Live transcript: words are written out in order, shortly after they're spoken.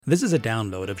This is a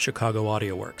download of Chicago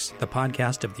AudioWorks, the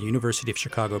podcast of the University of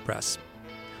Chicago Press.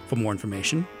 For more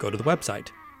information, go to the website,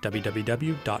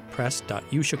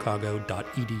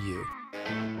 www.press.uchicago.edu.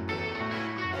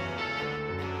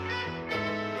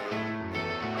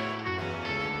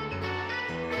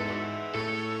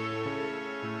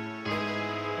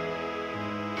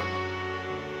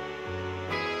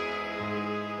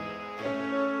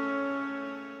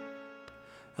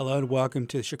 Hello and welcome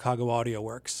to Chicago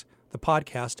AudioWorks, the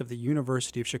podcast of the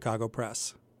University of Chicago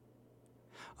Press.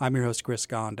 I'm your host, Chris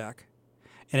Gondek,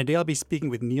 and today I'll be speaking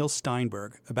with Neil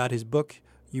Steinberg about his book,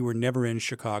 You Were Never in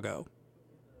Chicago.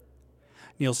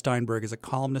 Neil Steinberg is a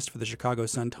columnist for the Chicago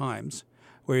Sun-Times,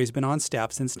 where he's been on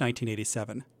staff since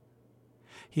 1987.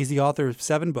 He's the author of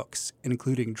 7 books,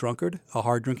 including Drunkard, A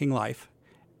Hard-Drinking Life,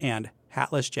 and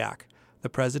Hatless Jack, The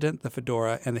President, the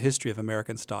Fedora, and the History of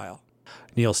American Style.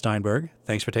 Neil Steinberg,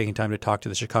 thanks for taking time to talk to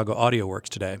the Chicago AudioWorks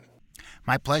today.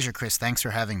 My pleasure, Chris. Thanks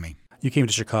for having me. You came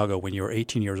to Chicago when you were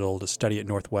 18 years old to study at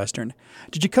Northwestern.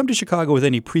 Did you come to Chicago with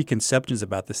any preconceptions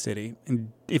about the city?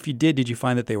 And if you did you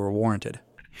find that they were warranted?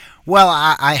 Well,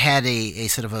 I had a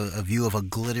sort of a view of a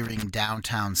glittering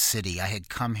downtown city. I had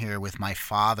come here with my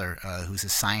father, who's a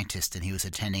scientist, and he was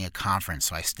attending a conference.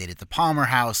 So I stayed at the Palmer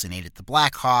House and ate at the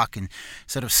Black Hawk and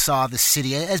sort of saw the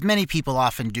city, as many people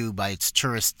often do, by its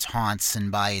tourist haunts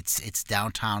and by its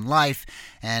downtown life.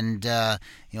 And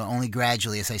only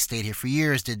gradually, as I stayed here for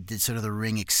years, did sort of the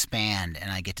ring expand,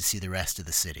 and I get to see the rest of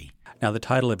the city. Now, the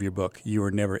title of your book, You Were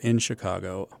Never in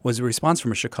Chicago, was a response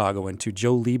from a Chicagoan to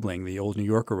Joe Liebling, the old New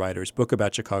Yorker writer's book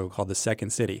about Chicago called The Second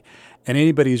City. And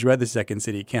anybody who's read The Second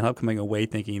City can't help coming away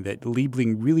thinking that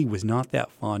Liebling really was not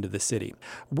that fond of the city.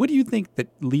 What do you think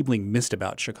that Liebling missed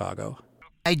about Chicago?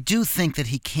 I do think that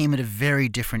he came at a very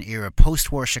different era.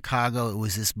 Post-war Chicago, it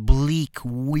was this bleak,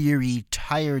 weary,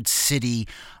 tired city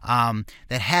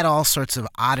that had all sorts of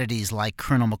oddities, like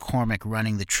Colonel McCormick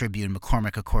running the Tribune.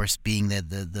 McCormick, of course, being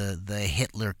the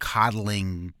Hitler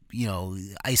coddling,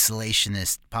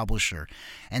 isolationist publisher.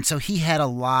 And so he had a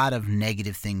lot of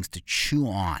negative things to chew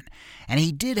on. And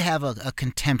he did have a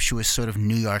contemptuous sort of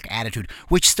New York attitude,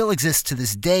 which still exists to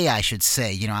this day, I should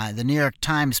say. The New York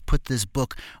Times put this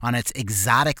book on its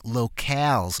exotic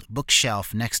locales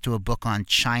bookshelf next to a book on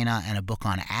China and a book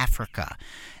on Africa.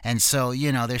 And so,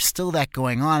 there's still that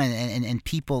going on. And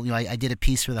people, I did a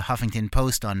piece for the Huffington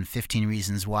Post on 15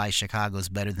 reasons why Chicago's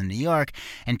better than New York.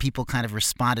 And people kind of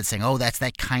responded saying, oh, that's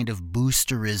that kind of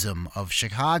boosterism of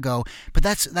Chicago. But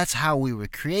that's how we were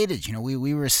created.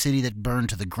 We were a city that burned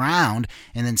to the ground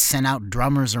and then sent out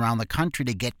drummers around the country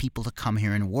to get people to come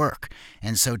here and work.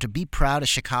 And so to be proud of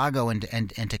Chicago and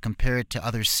to compare it to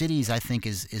other cities, I think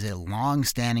is a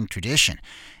long-standing tradition.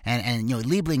 And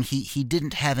Liebling, he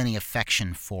didn't have any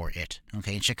affection for it.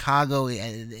 Okay, and Chicago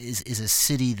is a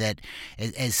city that,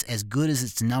 as good as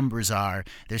its numbers are,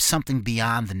 there's something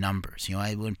beyond the numbers.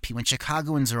 When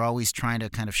Chicagoans are always trying to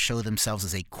kind of show themselves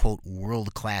as a quote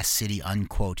world-class city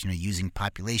unquote, using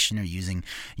population or using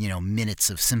minutes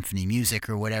of symphony music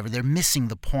or whatever, they're missing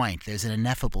the point. There's an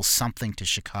ineffable something to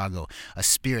Chicago, a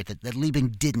spirit that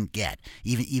Liebling didn't get,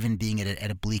 even being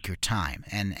at a bleaker time.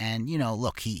 And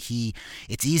look, he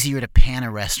it's easier to pan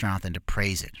a restaurant than to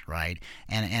praise it, right?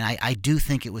 And I do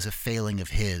think it was a failing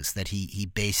of his that he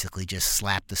basically just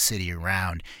slapped the city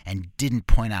around and didn't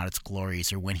point out its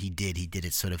glories, or when he did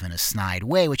it sort of in a snide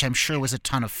way, which I'm sure was a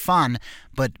ton of fun.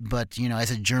 But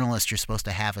as a journalist, you're supposed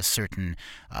to have a certain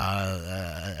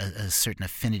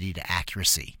affinity to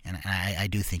accuracy, and I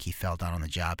do think he fell down on the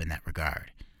job in that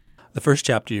regard. The first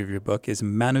chapter of your book is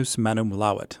Manus Manum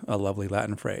Lauet, a lovely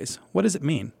Latin phrase. What does it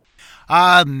mean?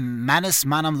 Manus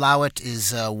manum lauet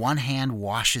is one hand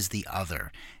washes the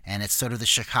other, and it's sort of the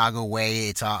Chicago way.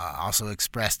 It's also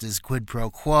expressed as quid pro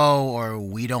quo, or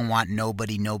we don't want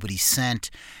nobody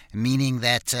sent, meaning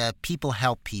that people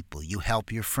help people. You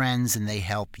help your friends and they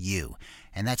help you.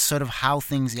 And that's sort of how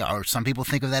things are. Or some people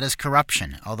think of that as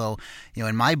corruption. Although,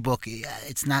 in my book,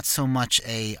 it's not so much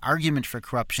a argument for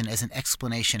corruption as an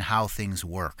explanation how things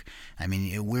work. I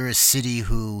mean, we're a city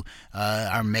who,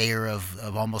 our mayor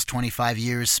of almost 25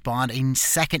 years spawned a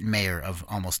second mayor of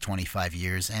almost 25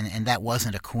 years, and that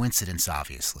wasn't a coincidence,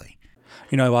 obviously.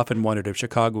 I've often wondered if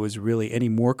Chicago is really any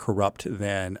more corrupt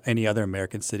than any other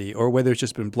American city, or whether it's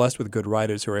just been blessed with good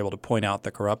writers who are able to point out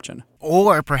the corruption.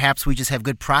 Or perhaps we just have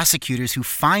good prosecutors who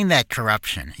find that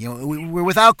corruption. We're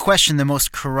without question the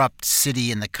most corrupt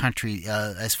city in the country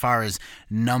as far as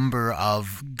number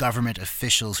of government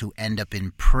officials who end up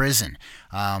in prison.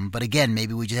 But again,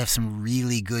 maybe we just have some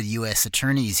really good U.S.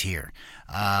 attorneys here.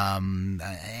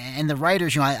 And the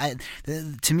writers,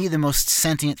 to me, the most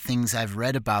sentient things I've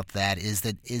read about that is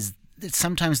that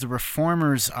sometimes the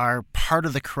reformers are part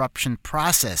of the corruption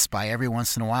process by every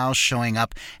once in a while showing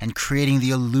up and creating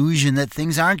the illusion that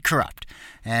things aren't corrupt.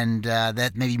 And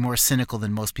that may be more cynical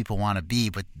than most people want to be,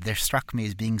 but there struck me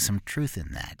as being some truth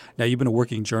in that. Now, you've been a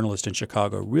working journalist in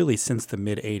Chicago really since the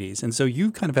mid-'80s, and so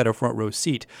you kind of had a front row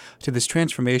seat to this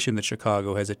transformation that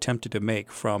Chicago has attempted to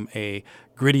make from a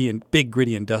big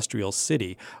gritty industrial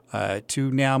city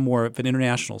to now more of an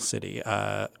international city,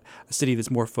 a city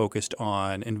that's more focused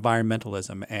on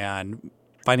environmentalism and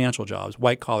financial jobs,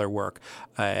 white-collar work,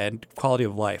 and quality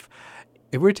of life.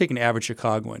 If we were to take an average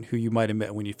Chicagoan who you might have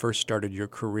met when you first started your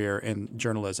career in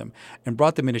journalism and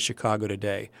brought them into Chicago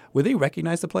today, would they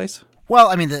recognize the place? Well,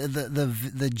 I mean,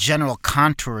 the general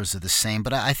contours are the same,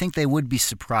 but I think they would be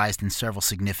surprised in several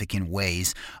significant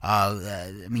ways.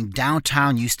 I mean,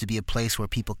 downtown used to be a place where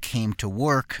people came to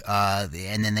work,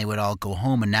 and then they would all go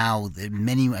home. And now,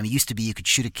 it used to be you could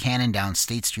shoot a cannon down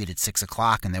State Street at 6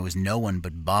 o'clock, and there was no one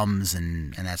but bums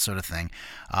and that sort of thing.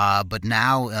 But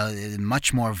now,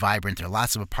 much more vibrant. There are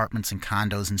lots of apartments and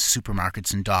condos and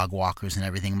supermarkets and dog walkers and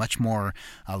everything. Much more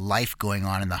life going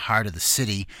on in the heart of the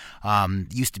city.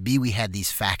 Used to be we had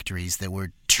these factories that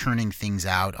were turning things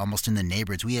out almost in the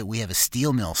neighborhoods. We have a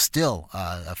steel mill still,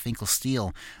 a Finkel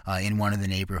Steel, in one of the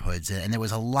neighborhoods, and there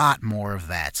was a lot more of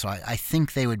that. So I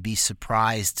think they would be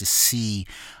surprised to see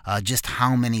just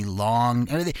how many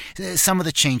some of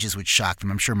the changes would shock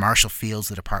them. I'm sure Marshall Field's,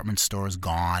 the department store, is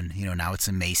gone. Now it's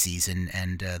a Macy's,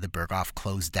 and the Berghoff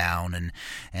closed down,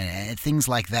 and things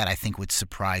like that I think would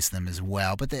surprise them as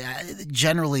well. But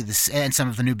generally, and some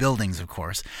of the new buildings, of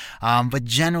course, but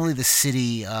generally the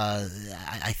city,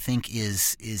 I think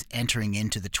is entering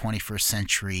into the 21st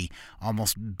century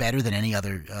almost better than any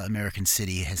other American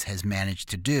city has managed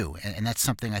to do. And that's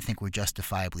something I think we're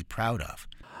justifiably proud of.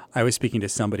 I was speaking to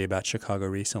somebody about Chicago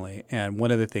recently, and one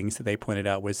of the things that they pointed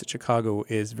out was that Chicago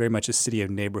is very much a city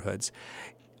of neighborhoods.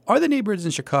 Are the neighborhoods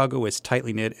in Chicago as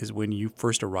tightly knit as when you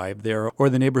first arrived there, or are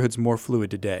the neighborhoods more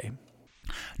fluid today?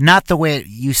 Not the way it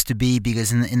used to be,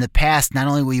 because in the past, not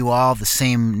only were you all the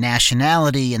same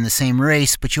nationality and the same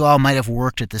race, but you all might have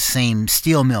worked at the same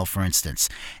steel mill, for instance.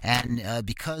 And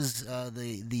because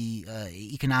the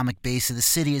economic base of the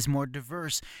city is more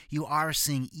diverse, you are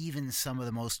seeing even some of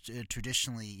the most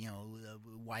traditionally,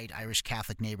 white Irish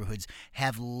Catholic neighborhoods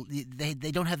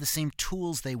they don't have the same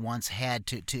tools they once had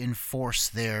to enforce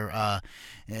their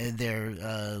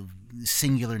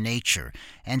singular nature.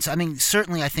 And so, I mean,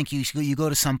 certainly, I think you go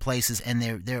to some places and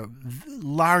they're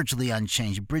largely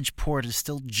unchanged. Bridgeport is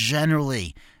still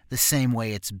generally the same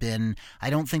way it's been. I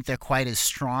don't think they're quite as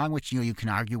strong, which you can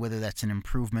argue whether that's an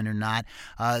improvement or not.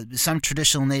 Some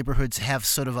traditional neighborhoods have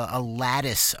sort of a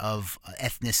lattice of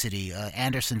ethnicity.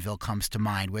 Andersonville comes to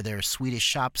mind, where there are Swedish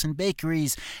shops and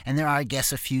bakeries, and there are, I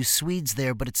guess, a few Swedes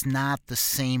there, but it's not the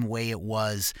same way it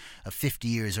was 50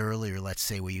 years earlier, let's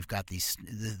say, where you've got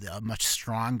a much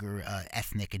stronger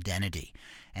ethnic identity.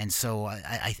 And so,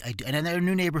 and there are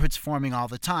new neighborhoods forming all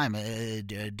the time,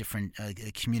 different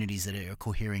communities that are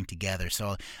cohering together.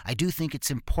 So I do think it's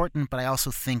important, but I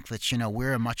also think that,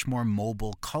 we're a much more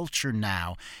mobile culture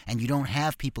now, and you don't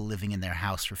have people living in their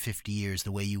house for 50 years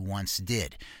the way you once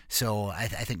did. So I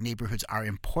think neighborhoods are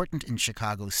important in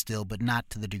Chicago still, but not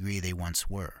to the degree they once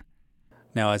were.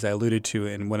 Now, as I alluded to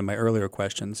in one of my earlier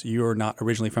questions, you're not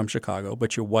originally from Chicago,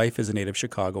 but your wife is a native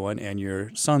Chicagoan and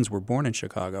your sons were born in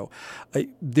Chicago.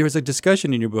 There's a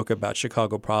discussion in your book about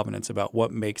Chicago provenance, about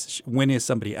when is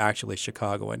somebody actually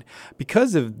Chicagoan.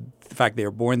 Because of the fact they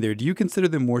were born there, do you consider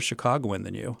them more Chicagoan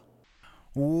than you?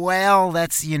 Well,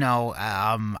 that's,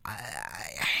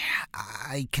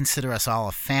 I consider us all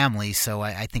a family, so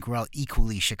I think we're all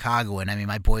equally Chicagoan. I mean,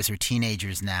 my boys are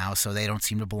teenagers now, so they don't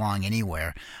seem to belong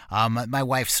anywhere. My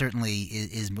wife certainly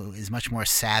is much more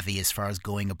savvy as far as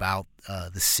going about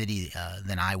the city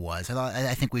than I was.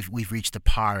 I think we've reached a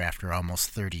par after almost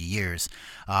 30 years.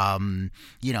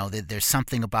 There's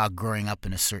something about growing up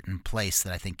in a certain place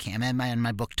that I think and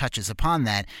my book touches upon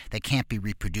that can't be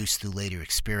reproduced through later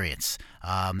experience.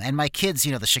 And my kids,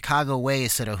 the Chicago way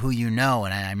is sort of who you know.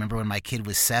 And I remember when my kid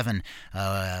was 7,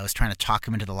 I was trying to talk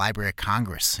him into the Library of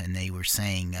Congress, and they were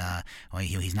saying,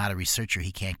 he's not a researcher,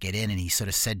 he can't get in. And he sort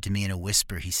of said to me in a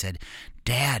whisper, he said,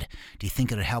 "Dad, do you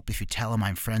think it would help if you tell him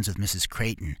I'm friends with Mrs.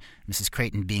 Creighton?" Mrs.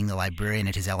 Creighton being the librarian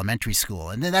at his elementary school.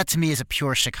 And that to me is a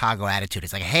pure Chicago attitude.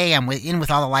 It's like, hey, I'm in with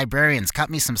all the librarians, cut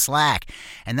me some slack.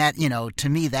 And that, to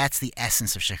me, that's the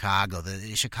essence of Chicago.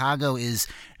 Chicago is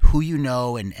who you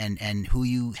know and who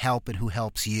you help and who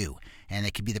helps you. And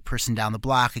it could be the person down the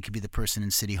block, it could be the person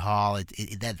in City Hall.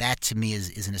 That to me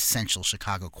is an essential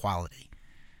Chicago quality.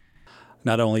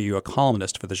 Not only are you a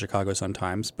columnist for the Chicago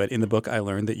Sun-Times, but in the book I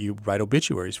learned that you write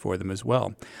obituaries for them as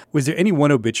well. Was there any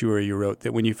one obituary you wrote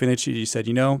that when you finished it, you said,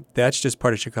 that's just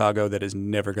part of Chicago that is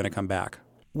never going to come back?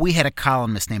 We had a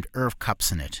columnist named Irv Cups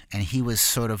in it, and he was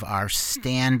sort of our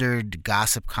standard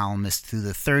gossip columnist through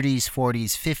the 30s,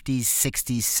 40s, 50s,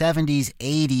 60s, 70s,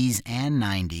 80s, and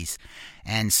 90s.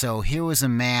 And so here was a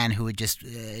man who had just,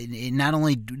 not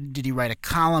only did he write a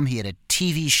column, he had a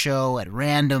TV show at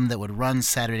random that would run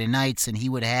Saturday nights, and he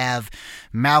would have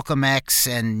Malcolm X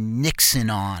and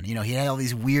Nixon on. He had all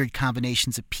these weird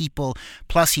combinations of people.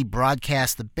 Plus, he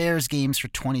broadcast the Bears games for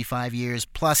 25 years.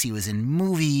 Plus, he was in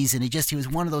movies, and he was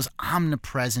one of those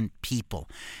omnipresent people.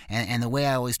 And the way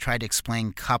I always tried to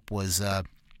explain Cup was...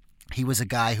 he was a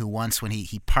guy who once, when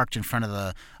he parked in front of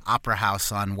the Opera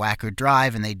House on Wacker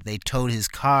Drive, and they towed his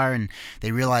car, and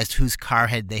they realized whose car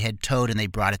they had towed, and they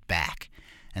brought it back.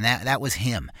 And that was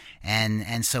him.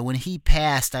 And so when he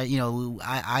passed,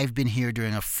 I've been here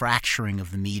during a fracturing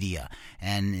of the media.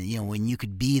 And, when you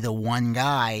could be the one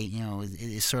guy,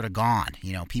 it's sort of gone.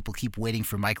 People keep waiting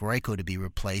for Mike Royko to be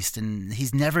replaced, and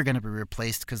he's never going to be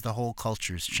replaced because the whole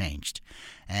culture's changed.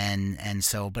 And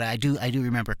so, but I do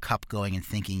remember Cup going and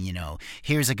thinking,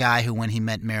 here's a guy who, when he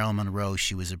met Marilyn Monroe,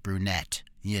 she was a brunette.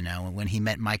 When he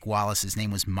met Mike Wallace, his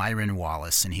name was Myron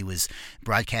Wallace, and he was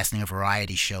broadcasting a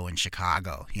variety show in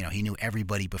Chicago. He knew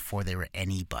everybody before they were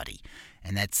anybody.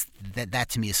 And that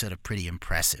to me is sort of pretty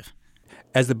impressive.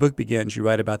 As the book begins, you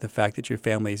write about the fact that your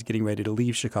family is getting ready to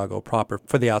leave Chicago proper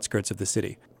for the outskirts of the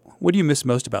city. What do you miss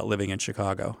most about living in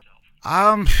Chicago?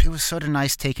 It was sort of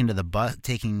nice taking the bus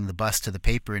to the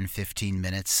paper in 15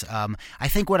 minutes. I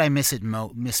think what I miss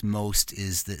most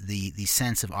is the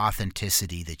sense of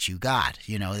authenticity that you got.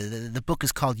 The book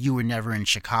is called "You Were Never in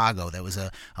Chicago." That was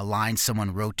a line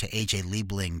someone wrote to A.J.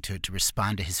 Liebling to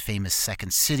respond to his famous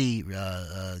Second City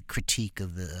critique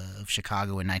of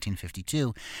Chicago in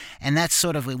 1952. And that's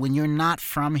sort of, when you're not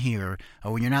from here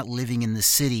or when you're not living in the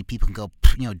city, people can go.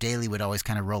 Daley would always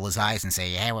kind of roll his eyes and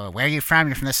say, "Yeah, well, where are you from?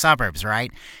 You're from the suburbs,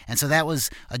 right?" And so that was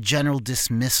a general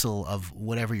dismissal of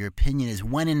whatever your opinion is,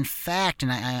 when in fact, and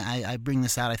I bring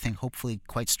this out, I think, hopefully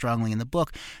quite strongly in the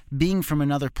book, being from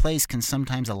another place can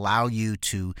sometimes allow you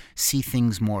to see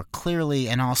things more clearly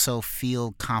and also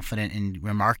feel confident in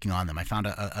remarking on them. I found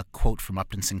a quote from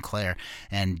Upton Sinclair,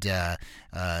 and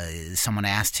someone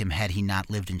asked him, had he not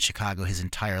lived in Chicago his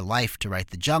entire life to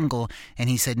write The Jungle, and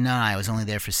he said, "No, I was only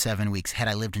there for 7 weeks. Had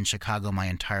I lived in Chicago my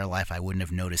entire life, I wouldn't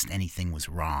have noticed anything was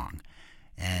wrong."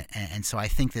 And so I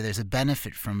think that there's a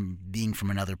benefit from being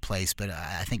from another place, but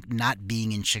I think not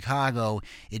being in Chicago,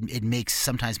 it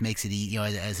sometimes makes it,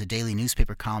 as a daily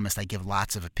newspaper columnist, I give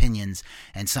lots of opinions,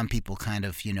 and some people kind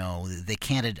of, they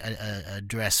can't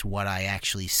address what I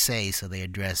actually say, so they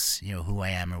address, who I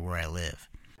am or where I live.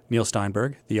 Neil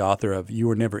Steinberg, the author of You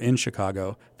Were Never in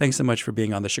Chicago, thanks so much for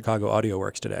being on the Chicago Audio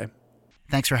Works today.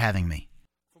 Thanks for having me.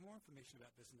 For more information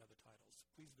about this and other titles,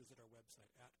 please visit our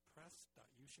website at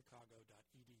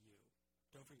press.uchicago.edu.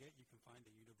 Don't forget you can find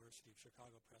the University of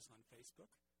Chicago Press on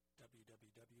Facebook,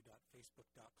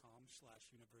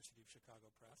 www.facebook.com/University of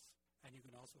Chicago Press, and you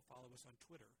can also follow us on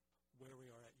Twitter, where we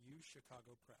are at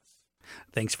UChicago Press.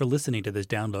 Thanks for listening to this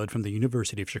download from the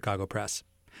University of Chicago Press.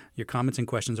 Your comments and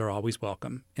questions are always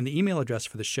welcome, and the email address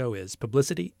for the show is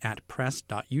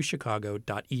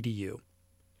publicity@press.uchicago.edu.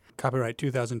 Copyright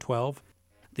 2012,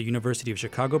 the University of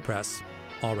Chicago Press,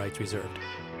 all rights reserved.